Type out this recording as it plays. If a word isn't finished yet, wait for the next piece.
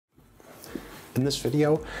In this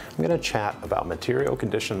video, I'm going to chat about material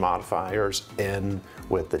condition modifiers in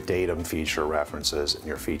with the datum feature references in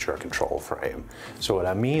your feature control frame. So what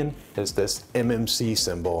I mean is this MMC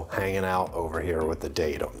symbol hanging out over here with the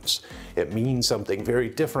datums. It means something very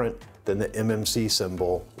different than the MMC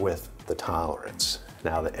symbol with the tolerance.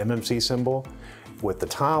 Now the MMC symbol with the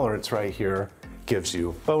tolerance right here gives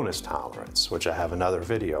you bonus tolerance, which I have another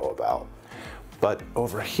video about. But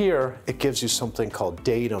over here, it gives you something called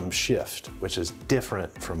datum shift, which is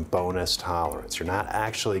different from bonus tolerance. You're not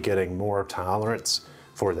actually getting more tolerance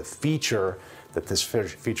for the feature that this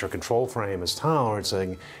feature control frame is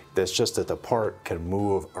tolerancing. It's just that the part can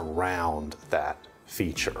move around that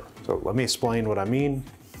feature. So let me explain what I mean.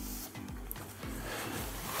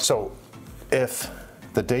 So if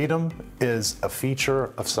the datum is a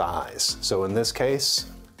feature of size, so in this case,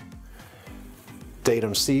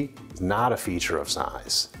 datum C is not a feature of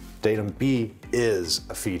size. Datum B is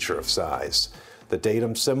a feature of size. The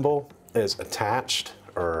datum symbol is attached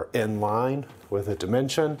or in line with a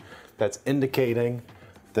dimension that's indicating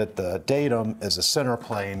that the datum is a center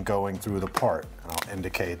plane going through the part. I'll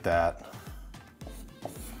indicate that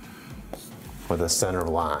with a center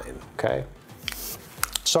line, okay?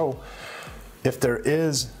 So if there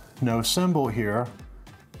is no symbol here,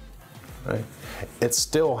 right, it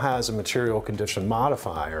still has a material condition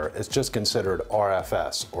modifier. It's just considered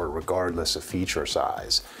RFS, or regardless of feature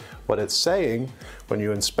size. What it's saying, when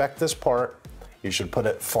you inspect this part, you should put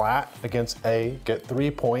it flat against A, get 3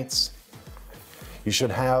 points. You should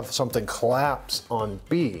have something collapse on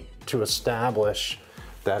B to establish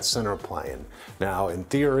that center plane. Now, in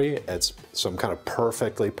theory, it's some kind of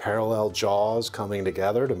perfectly parallel jaws coming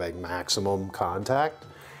together to make maximum contact.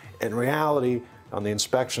 In reality, on the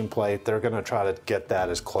inspection plate, they're going to try to get that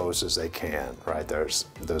as close as they can, right?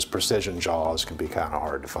 Those precision jaws can be kind of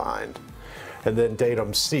hard to find. And then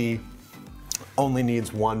datum C only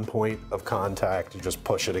needs 1 point of contact. You just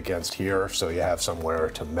push it against here so you have somewhere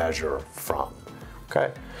to measure from,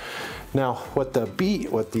 okay? Now, what the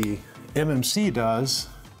MMC does,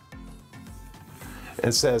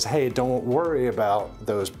 it says, hey, don't worry about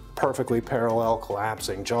those perfectly parallel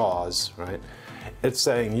collapsing jaws, right? It's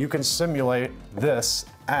saying you can simulate this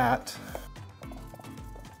at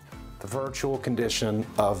the virtual condition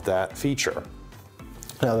of that feature.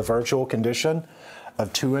 Now the virtual condition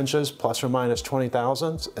of 2 inches plus or minus 20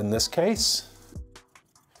 thousandths in this case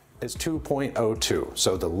is 2.02.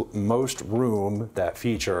 So the most room that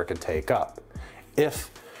feature can take up.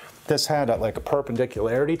 If this had like a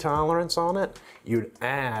perpendicularity tolerance on it, you'd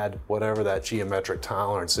add whatever that geometric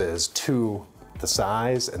tolerance is to the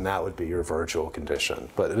size, and that would be your virtual condition.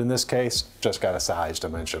 But in this case, just got a size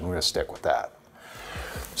dimension. We're gonna stick with that.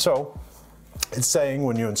 So it's saying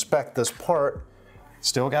when you inspect this part,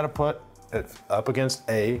 still gotta put it up against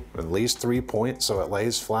A, at least 3 points so it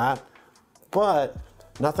lays flat, but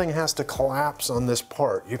nothing has to collapse on this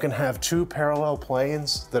part. You can have 2 parallel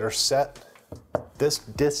planes that are set this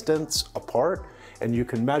distance apart, and you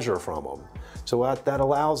can measure from them. So what that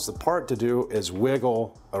allows the part to do is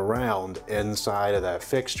wiggle around inside of that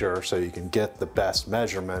fixture so you can get the best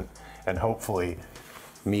measurement and hopefully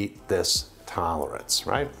meet this tolerance,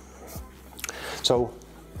 right? So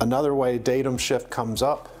another way datum shift comes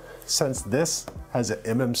up, since this has an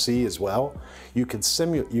MMC as well, you can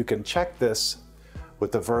check this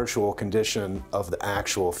with the virtual condition of the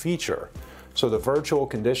actual feature. So the virtual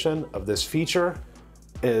condition of this feature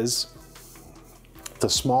is the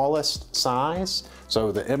smallest size,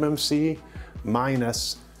 so the MMC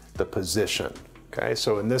minus the position. Okay,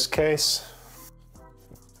 so in this case,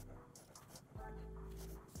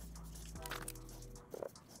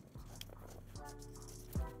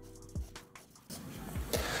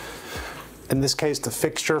 the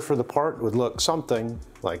fixture for the part would look something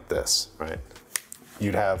like this, right?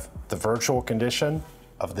 You'd have the virtual condition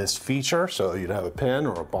of this feature, so you'd have a pin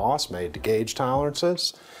or a boss made to gauge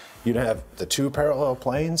tolerances. You'd have the 2 parallel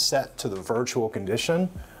planes set to the virtual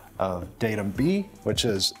condition of datum B, which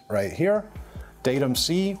is right here. Datum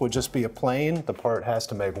C would just be a plane the part has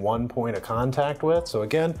to make 1 point of contact with. So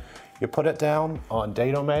again, you put it down on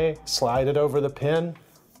datum A, slide it over the pin,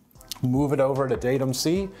 move it over to datum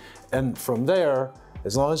C, and from there,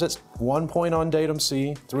 as long as it's 1 point on datum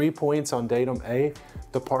C, 3 points on datum A,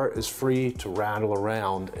 the part is free to rattle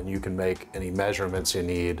around and you can make any measurements you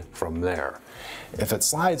need from there. If it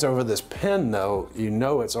slides over this pin though, you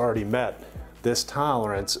know it's already met this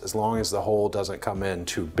tolerance as long as the hole doesn't come in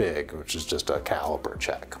too big, which is just a caliper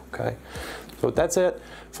check, okay? So that's it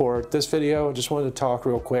for this video. I just wanted to talk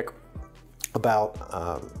real quick about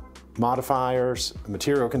modifiers,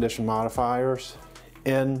 material condition modifiers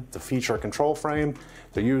in the feature control frame.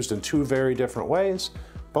 They're used in two very different ways,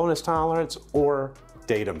 bonus tolerance or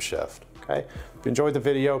datum shift. Okay? If you enjoyed the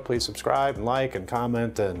video, please subscribe and like and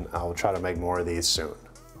comment, and I'll try to make more of these soon.